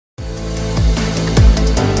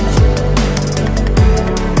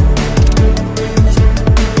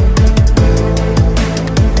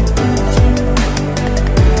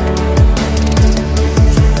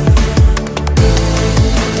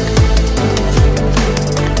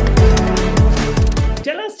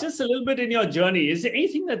a little bit in your journey. Is there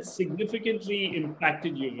anything that significantly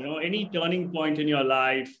impacted you? Any turning point in your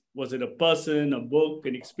life? Was it a person, a book,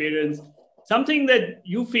 an experience? Something that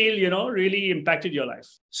you feel, really impacted your life?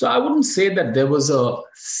 So I wouldn't say that there was a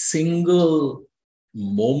single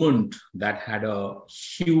moment that had a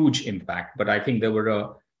huge impact, but I think there were a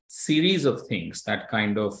series of things that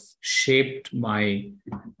kind of shaped my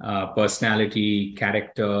personality,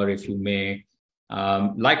 character, if you may.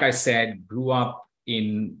 Like I said, grew up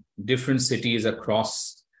in different cities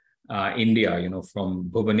across India, from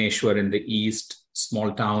Bhubaneswar in the east,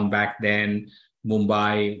 small town back then,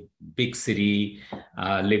 Mumbai, big city,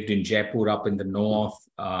 lived in Jaipur up in the north,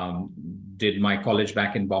 did my college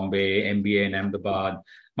back in Bombay, MBA in Ahmedabad.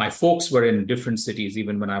 My folks were in different cities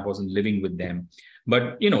even when I wasn't living with them.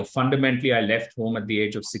 But, fundamentally, I left home at the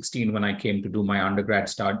age of 16 when I came to do my undergrad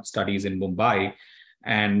studies in Mumbai,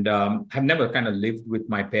 and have never kind of lived with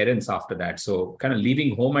my parents after that. So kind of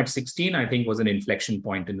leaving home at 16, I think, was an inflection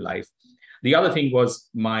point in life. The other thing was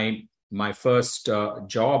my first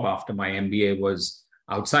job after my MBA was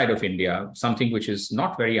outside of India, something which is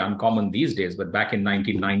not very uncommon these days. But back in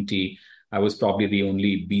 1990, I was probably the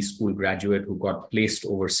only B school graduate who got placed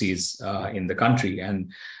overseas in the country.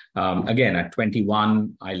 And again, at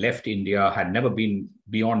 21, I left India, had never been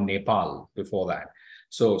beyond Nepal before that.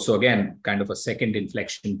 So again, kind of a second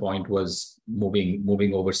inflection point was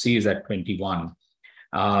moving overseas at 21.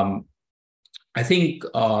 I think,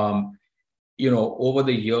 over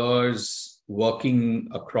the years, working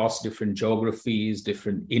across different geographies,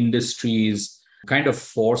 different industries, kind of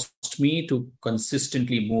forced me to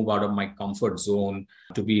consistently move out of my comfort zone,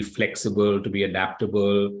 to be flexible, to be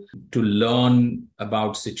adaptable, to learn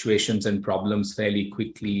about situations and problems fairly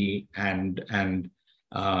quickly and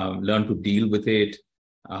learn to deal with it.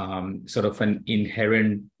 Sort of an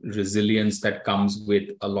inherent resilience that comes with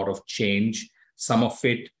a lot of change, some of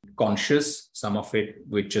it conscious, some of it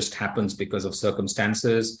which just happens because of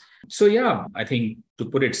circumstances. So yeah, I think to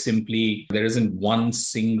put it simply, there isn't one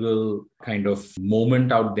single kind of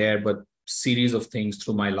moment out there, but series of things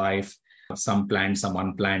through my life, some planned, some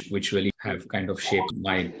unplanned, which really have kind of shaped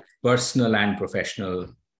my personal and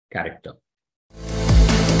professional character.